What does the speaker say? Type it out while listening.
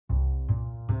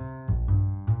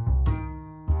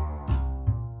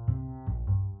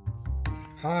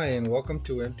Hi, and welcome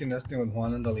to Empty Nesting with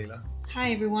Juan and Dalila.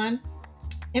 Hi, everyone.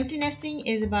 Empty nesting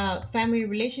is about family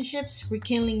relationships,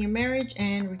 rekindling your marriage,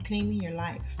 and reclaiming your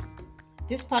life.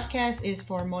 This podcast is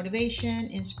for motivation,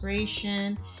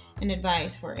 inspiration, and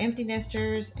advice for empty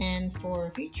nesters and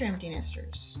for future empty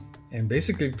nesters. And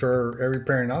basically, for every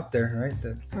parent out there,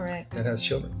 right, Correct. that has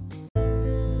children.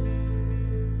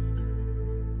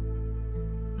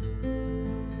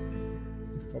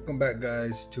 Welcome back,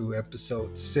 guys, to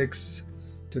episode 6.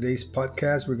 Today's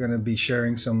podcast, we're going to be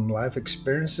sharing some life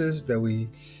experiences that we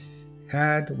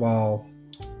had while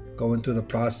going through the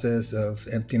process of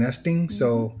empty nesting.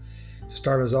 So, to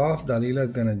start us off, Dalila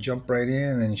is going to jump right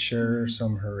in and share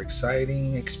some of her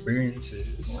exciting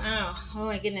experiences. Wow. Oh,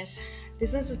 my goodness.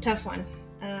 This was a tough one.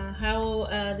 How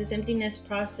this emptiness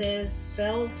process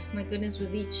felt, my goodness,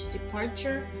 with each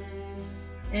departure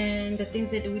and the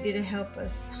things that we did to help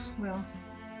us. Well,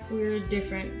 we're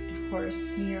different, of course.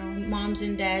 Moms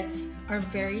and dads are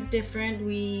very different.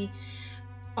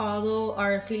 Although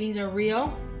our feelings are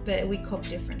real, but we cope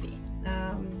differently.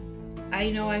 I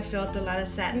know I felt a lot of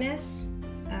sadness,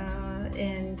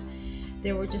 and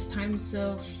there were just times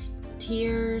of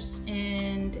tears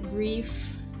and grief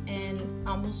and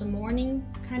almost a mourning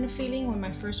kind of feeling when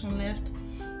my first one left.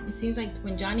 It seems like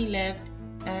when Johnny left,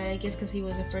 I guess because he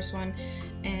was the first one,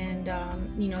 and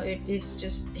it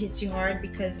just hits you hard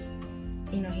because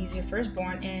he's your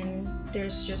firstborn and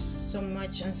there's just so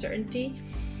much uncertainty.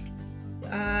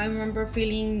 I remember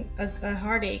feeling a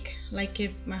heartache, like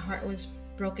if my heart was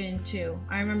broken in two.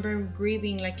 I remember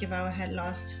grieving like if I had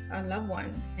lost a loved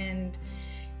one, and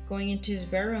going into his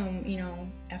bedroom,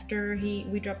 after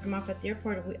we dropped him off at the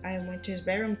airport, I went to his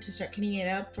bedroom to start cleaning it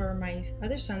up for my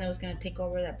other son that was going to take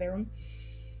over that bedroom.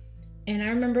 And I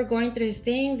remember going through his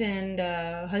things and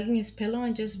hugging his pillow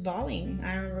and just bawling.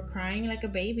 I remember crying like a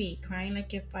baby, crying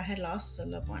like if I had lost a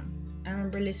loved one. I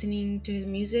remember listening to his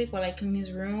music while I cleaned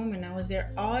his room, and I was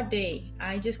there all day.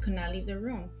 I just could not leave the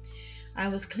room. I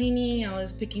was cleaning, I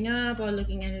was picking up, I was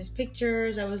looking at his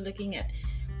pictures, I was looking at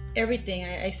everything.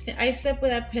 I slept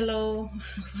with that pillow.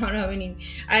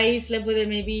 I slept with it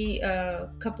maybe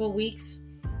a couple of weeks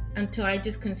until I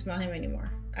just couldn't smell him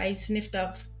anymore. I sniffed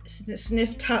out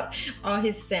all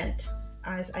his scent.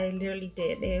 I literally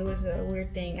did. It was a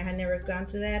weird thing. I had never gone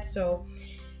through that. So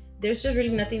there's just really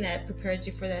nothing that prepares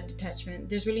you for that detachment.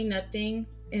 There's really nothing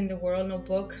in the world, no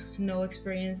book, no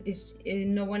experience.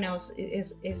 No one else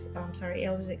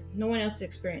no one else's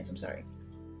experience. I'm sorry.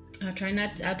 I'll try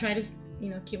to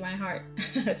keep my heart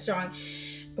strong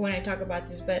when I talk about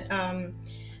this, but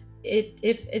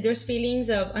if there's feelings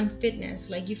of unfitness,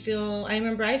 like I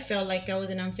remember I felt like I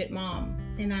was an unfit mom,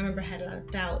 and I remember I had a lot of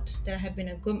doubt that I had been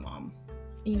a good mom,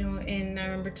 and I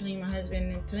remember telling my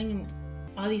husband and telling him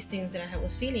all these things that I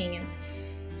was feeling,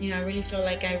 and I really felt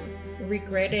like I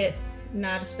regretted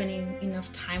not spending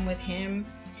enough time with him.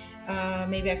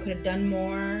 Maybe I could have done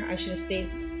more. I should have stayed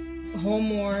home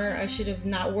more. I should have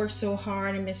not worked so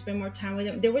hard and spent more time with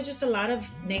him. There was just a lot of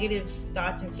negative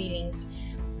thoughts and feelings,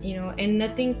 and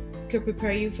nothing could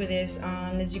prepare you for this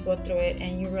unless you go through it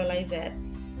and you realize that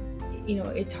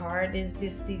it's hard.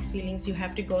 These feelings, you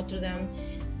have to go through them.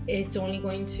 They're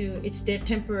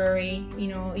temporary.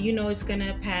 It's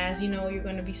gonna pass. You're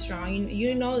gonna be strong.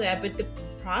 You know that, but the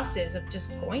process of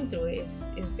just going through it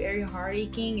is very heart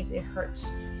aching. It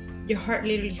hurts. Your heart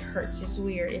literally hurts. It's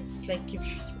weird. It's like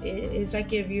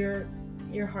if your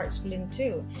heart split in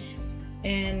two,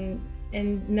 and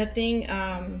nothing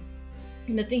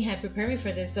had prepared me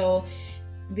for this. So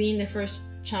being the first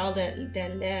child that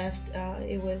left,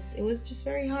 it was just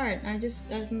very hard. I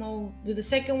don't know. With the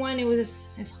second one, it was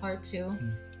as hard too,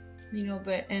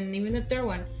 but and even the third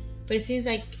one, but it seems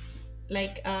like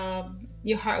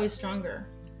your heart was stronger,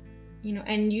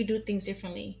 and you do things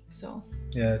differently. So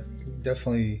Yeah,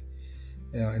 definitely.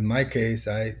 In my case,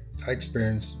 I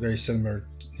experienced very similar,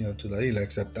 to Dalila,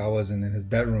 except I wasn't in his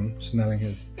bedroom smelling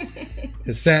his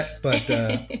scent. But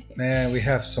man, we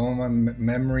have so many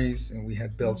memories, and we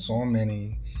had built so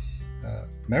many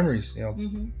memories,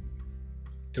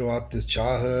 throughout this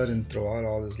childhood and throughout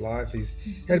all his life. He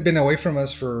had been away from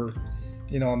us for,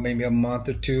 maybe a month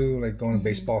or two, like going to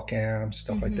baseball camps,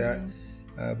 stuff like that.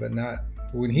 But not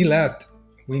when he left.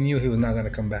 We knew he was not going to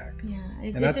come back. Yeah,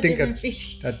 and I think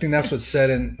that's what set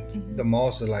in the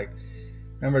most. Is like,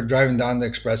 I remember driving down the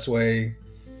expressway,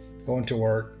 going to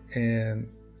work, and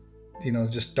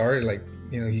just started like,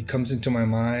 he comes into my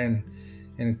mind,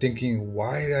 and thinking,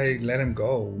 why did I let him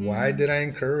go? Why did I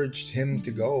encourage him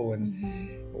to go? And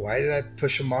why did I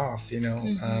push him off?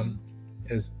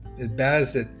 As bad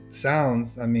as it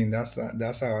sounds, I mean, that's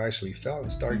how I actually felt. I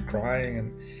started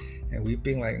crying, and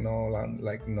weeping like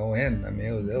no end. I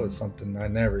mean, it was something I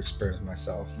never experienced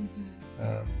myself.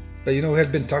 But we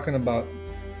had been talking about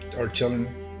our children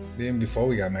even before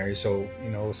we got married, so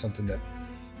it was something that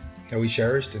we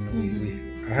cherished,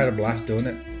 and I had a blast doing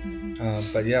it.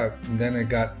 But yeah, then it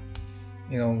got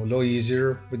a little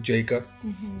easier with Jacob,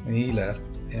 and he left,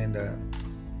 and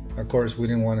of course we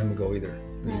didn't want him to go either.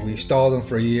 Right. We stalled him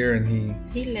for a year, and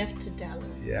he left to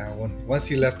Dallas. Yeah, once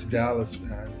he left to Dallas,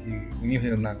 we knew he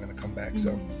was not going to come back.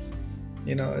 So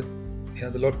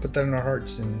the Lord put that in our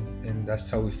hearts, and that's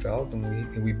how we felt,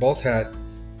 and we both had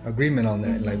agreement on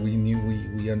that. Like we knew,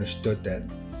 we understood that.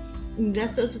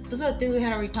 Those are the things we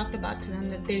had already talked about to them,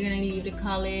 that they're going to leave to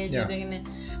college, or they're going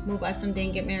to move out someday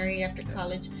and get married after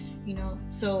college.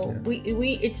 So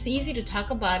we it's easy to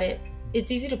talk about it.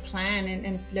 It's easy to plan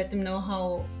and let them know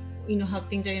how how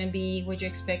things are going to be, what you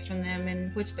expect from them,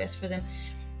 and what's best for them.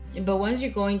 But once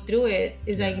you're going through it,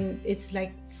 it's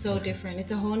like so different.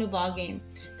 It's a whole new ball game.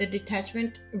 The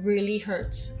detachment really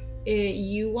hurts.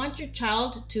 You want your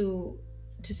child to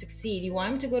succeed. You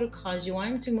want him to go to college. You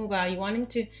want him to move out. You want him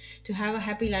to have a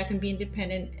happy life and be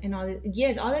independent and all that.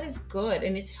 Yes, all that is good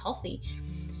and it's healthy.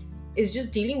 It's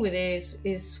just dealing with it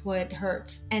is what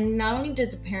hurts. And not only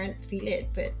did the parent feel it,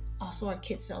 but also our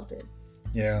kids felt it.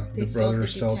 Yeah, the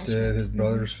brothers felt it, his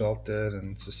brothers felt it,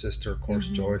 and his sister, of course,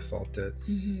 Joy, felt it.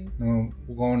 We're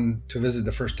going to visit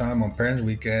the first time on Parents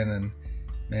Weekend, and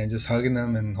man, just hugging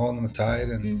them and holding them tight,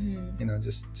 and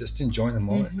just enjoying the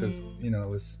moment, because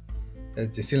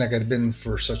it seemed like it had been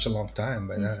for such a long time,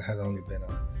 but it had only been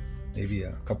maybe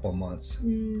a couple of months.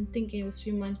 Thinking a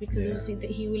few months, because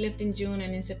we left in June,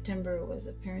 and in September it was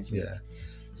a Parents Week.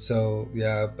 So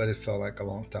but it felt like a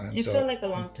long time. It felt like a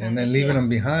long time. And then leaving them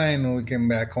behind when we came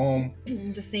back home,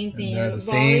 the same thing.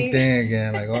 Same thing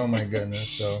again. Like, oh my goodness.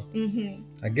 So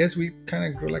I guess we kind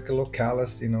of grew like a little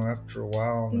callous, after a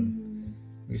while. And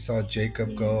we saw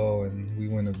Jacob go, and we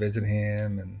went to visit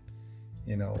him, and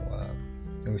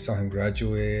and we saw him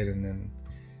graduate, and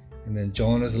then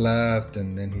Jonas left,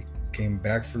 and then he came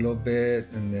back for a little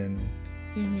bit, and then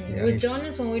with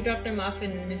Jonas, when we dropped him off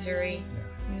in Missouri.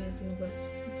 He was gonna go to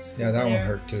school that there. one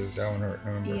hurt too. That one hurt. I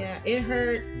remember. Yeah, it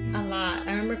hurt a lot.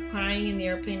 I remember crying in the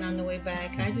airplane on the way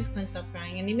back. I just couldn't stop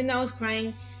crying, and even though I was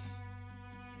crying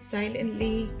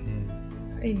silently,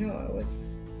 I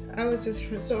was just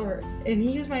so hurt. And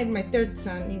he was my third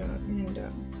son, and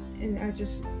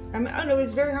I don't know.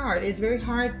 It's very hard. It's very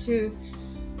hard to,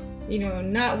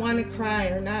 not want to cry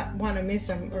or not want to miss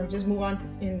him or just move on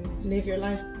and live your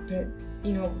life. But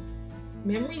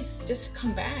memories just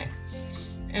come back.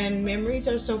 And memories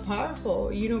are so powerful,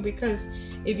 because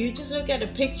if you just look at a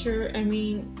picture,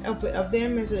 of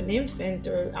them as an infant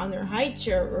or on their high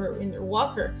chair or in their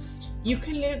walker, you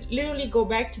can literally go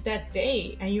back to that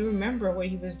day and you remember what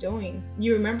he was doing.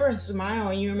 You remember a smile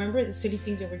and you remember the silly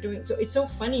things that we're doing. So it's so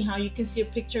funny how you can see a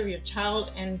picture of your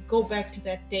child and go back to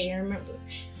that day and remember.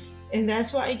 And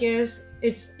that's why I guess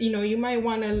it's, you might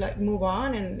want to move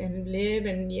on and live,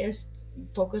 and yes,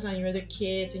 focus on your other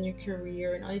kids and your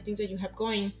career and all the things that you have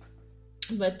going,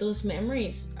 but those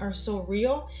memories are so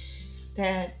real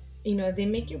that they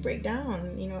make you break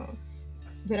down.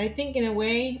 But I think in a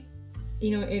way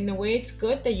it's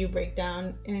good that you break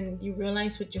down and you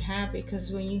realize what you have,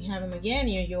 because when you have them again,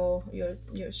 you'll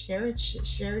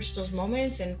cherish those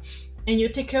moments, and you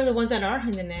take care of the ones that are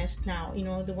in the nest now.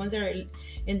 The ones that are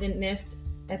in the nest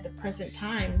at the present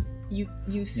time,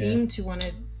 you seem to want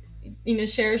to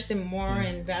cherish them more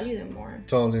and value them more.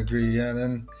 Totally agree.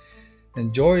 And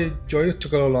Joy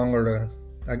took a little longer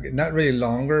not really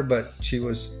longer, but she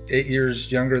was 8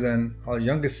 years younger than our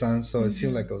youngest son, so it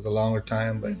seemed like it was a longer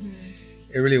time, but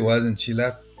it really wasn't. She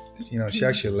left, she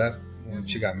actually left when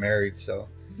she got married, so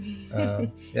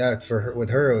with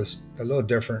her it was a little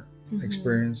different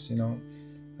experience. I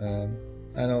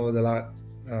know with a lot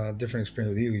different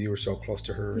experience with you. You were so close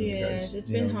to her. Yes, it's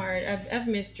been hard. I've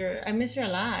missed her. I miss her a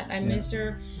lot. I miss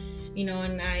her,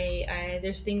 and I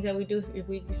there's things that we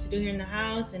used to do here in the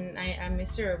house, and I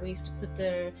miss her. We used to put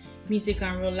the music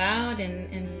on real loud and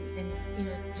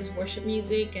just worship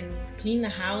music and clean the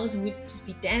house, and we'd just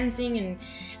be dancing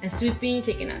and sweeping,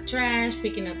 taking out trash,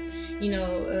 picking up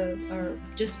or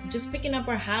just picking up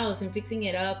our house and fixing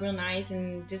it up real nice,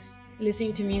 and just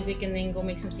listening to music, and then go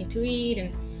make something to eat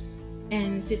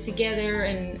and sit together,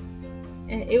 and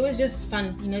it was just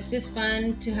fun. It's just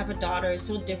fun to have a daughter. It's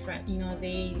so different.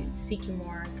 They seek you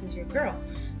more because you're a girl,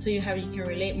 so you can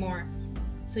relate more.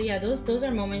 So yeah, those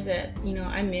are moments that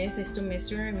I miss. I still miss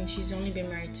her. She's only been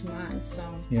married 2 months, so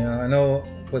yeah. I know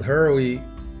with her,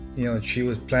 she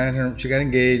was planning she got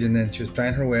engaged, and then she was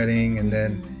planning her wedding, and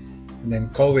then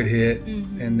COVID hit,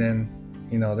 and then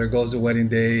there goes the wedding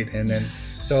date. And then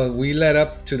so we led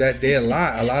up to that day a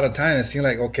lot of time. It seemed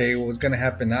like, okay, what's gonna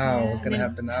happen now? What's gonna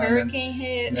happen now? Hurricane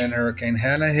hit. And then Hurricane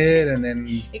Hannah hit, and then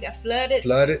it got flooded.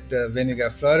 The venue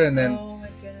got flooded, and then oh my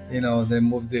God. They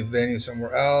moved the venue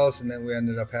somewhere else, and then we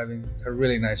ended up having a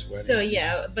really nice wedding. So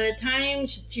yeah, by the time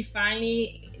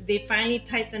they finally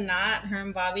tied the knot, her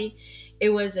and Bobby, it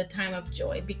was a time of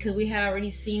joy, because we had already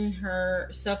seen her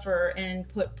suffer and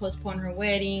postpone her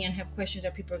wedding and have questions: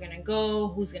 are people going to go?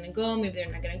 Who's going to go? Maybe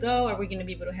they're not going to go. Are we going to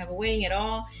be able to have a wedding at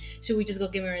all? Should we just go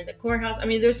get married in the courthouse? I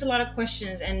mean, there's a lot of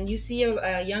questions, and you see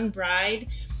a young bride,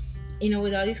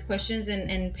 with all these questions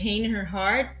and pain in her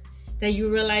heart, that you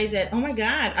realize that, oh my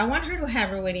God, I want her to have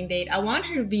her wedding date. I want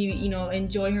her to be,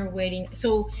 enjoy her wedding.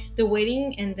 So the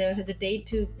wedding and the date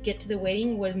to get to the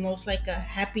wedding was most like a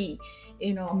happy,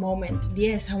 moment.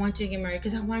 Yes, I want you to get married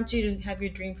because I want you to have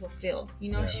your dream fulfilled.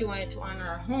 She wanted to honor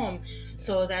our home.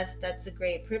 So that's a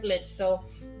great privilege. So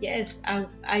yes,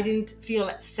 I didn't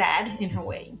feel sad in her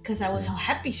wedding because I was so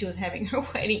happy she was having her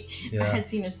wedding. I had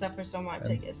seen her suffer so much,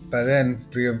 I guess. By then,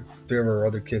 three of our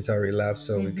other kids already left,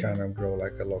 so we kind of grow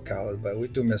like a locality. But we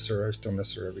do miss her. I still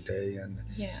miss her every day. And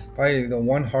probably the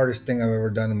one hardest thing I've ever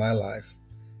done in my life,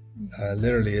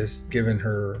 literally, is giving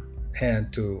her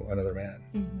hand to another man.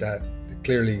 That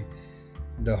clearly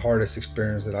the hardest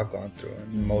experience that I've gone through,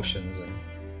 and emotions, and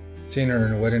seeing her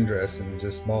in a wedding dress and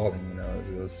just bawling,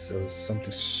 it was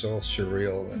something so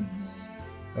surreal. And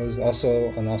it was also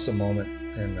an awesome moment,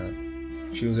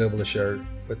 and she was able to share it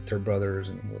with her brothers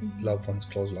and with loved ones,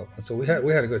 close loved ones. So we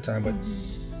had a good time,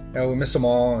 but we missed them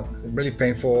all. Really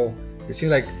painful. It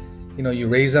seems like you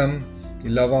raise them,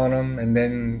 you love on them, and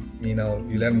then you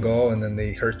let them go, and then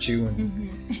they hurt you, and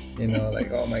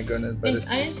like, oh my goodness. But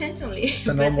it's unintentionally. It's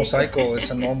a normal cycle.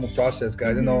 It's a normal process,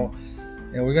 guys.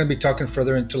 We're gonna be talking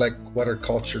further into like what our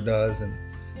culture does, and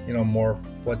more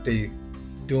what they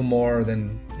do more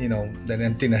than than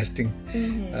empty nesting.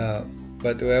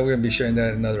 But we're gonna be sharing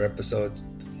that in other episodes.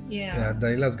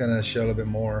 Daila's gonna share a little bit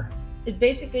more.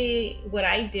 Basically, what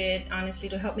I did, honestly,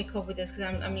 to help me cope with this, because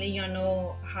I'm letting y'all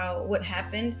know what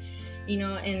happened,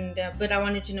 but I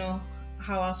wanted to know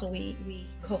how also we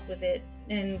cope with it.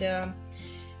 And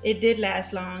it did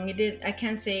last long. I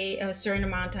can't say a certain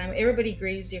amount of time. Everybody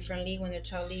grieves differently when their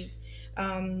child leaves.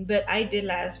 But I did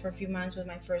last for a few months with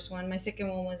my first one. My second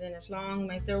one wasn't as long.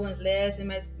 My third one's less. And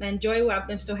my Joy,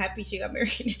 I'm still happy she got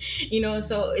married.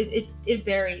 So it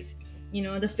varies.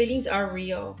 The feelings are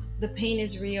real. The pain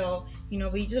is real.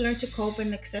 But you just learn to cope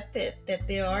and accept it, that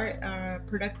they are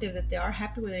productive, that they are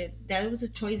happy with it. That was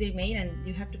a choice they made, and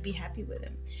you have to be happy with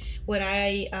them.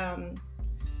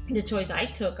 The choice I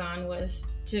took on was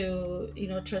to,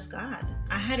 trust God.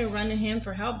 I had to run to Him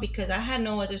for help because I had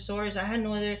no other source. I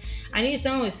needed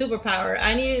someone with superpower.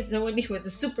 I needed somebody with a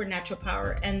supernatural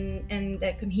power and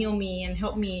that can heal me and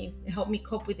help me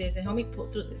cope with this and help me pull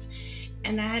through this.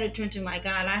 And I had to turn to my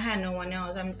God. I had no one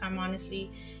else. I'm honestly,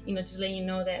 just letting you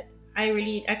know that I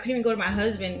couldn't even go to my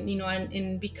husband,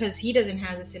 and because he doesn't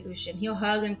have the solution. He'll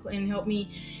hug and help me,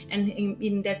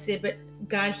 and that's it. But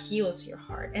God heals your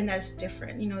heart, and that's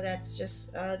different. That's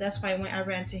just that's why when I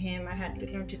ran to Him, I had to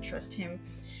learn to trust Him,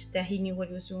 that He knew what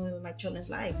He was doing with my children's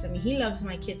lives. I mean, He loves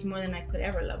my kids more than I could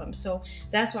ever love them. So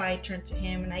that's why I turned to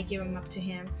Him and I give them up to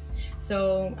Him.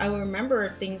 So I will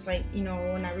remember things like,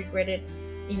 when I regretted,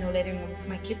 letting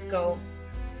my kids go.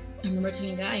 I remember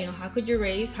telling God, how could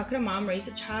a mom raise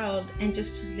a child and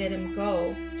just to let them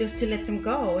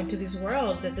go into this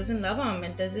world that doesn't love them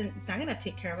and it's not going to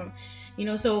take care of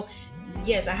them, so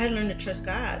yes, I had to learn to trust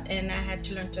God, and I had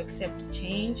to learn to accept the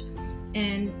change,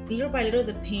 and little by little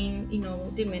the pain,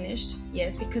 diminished,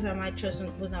 yes, because my trust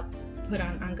was not put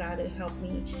on God to help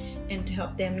me and to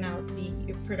help them now be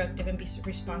productive and be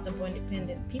responsible,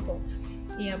 independent people.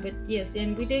 But yes,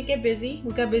 and we did get busy.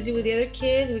 We got busy with the other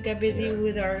kids. We got busy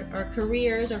with our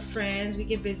careers, our friends. We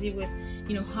get busy with,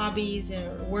 hobbies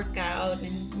and workout.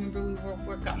 And remember, we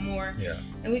work out more.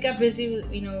 And we got busy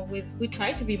with, we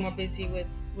tried to be more busy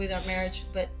with our marriage,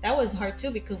 but that was hard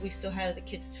too because we still had the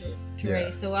kids to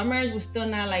raise. So our marriage was still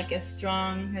not like as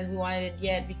strong as we wanted it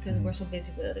yet because we're so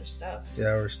busy with other stuff.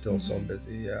 Yeah, we're still so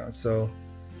busy. So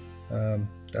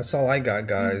that's all I got,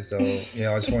 guys. So I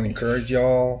just want to encourage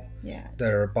y'all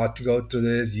that are about to go through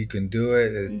this. You can do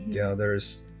it.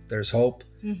 There's hope.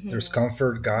 There's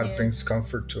comfort. God brings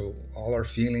comfort to all our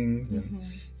feelings and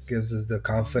gives us the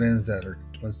confidence that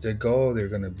once they go, they're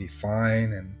going to be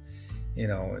fine. And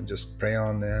and just pray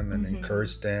on them and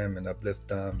encourage them and uplift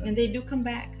them. And they do come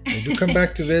back. They do come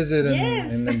back to visit,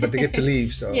 Yes. and then, but they get to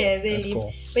leave. So yeah, they that's leave.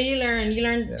 cool. But you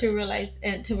learn to realize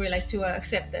to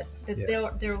accept that Yeah.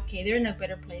 they're okay. They're in a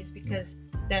better place because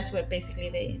that's what basically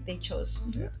they chose.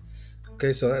 Yeah.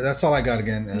 Okay, so that's all I got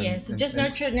again. Yes, just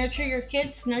nurture your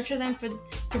kids, nurture them to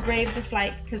brave the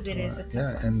flight because it is a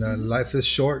tough one. And life is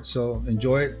short, so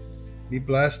enjoy it. Be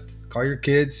blessed. Call your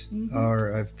kids,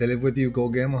 or if they live with you, go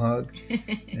give them a hug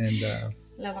and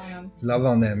Love on them. love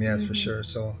on them. Yes, for sure.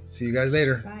 So see you guys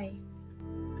later. Bye.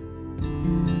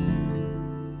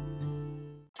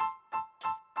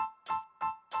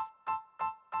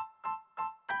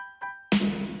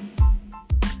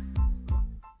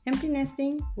 Empty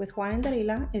Nesting with Juan and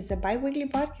Dalila is a bi-weekly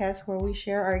podcast where we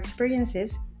share our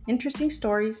experiences, interesting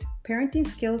stories, parenting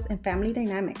skills, and family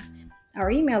dynamics.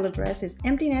 Our email address is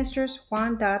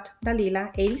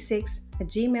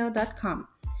emptynestersjuan.dalila86@gmail.com.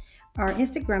 Our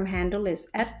Instagram handle is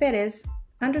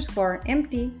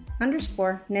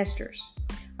 @perez_empty_nesters.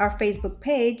 Our Facebook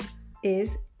page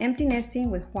is Empty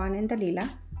Nesting with Juan and Dalila,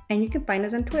 and you can find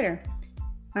us on Twitter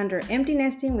under Empty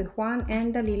Nesting with Juan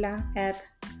and Dalila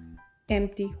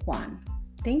 @EmptyJuan.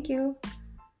 Thank you.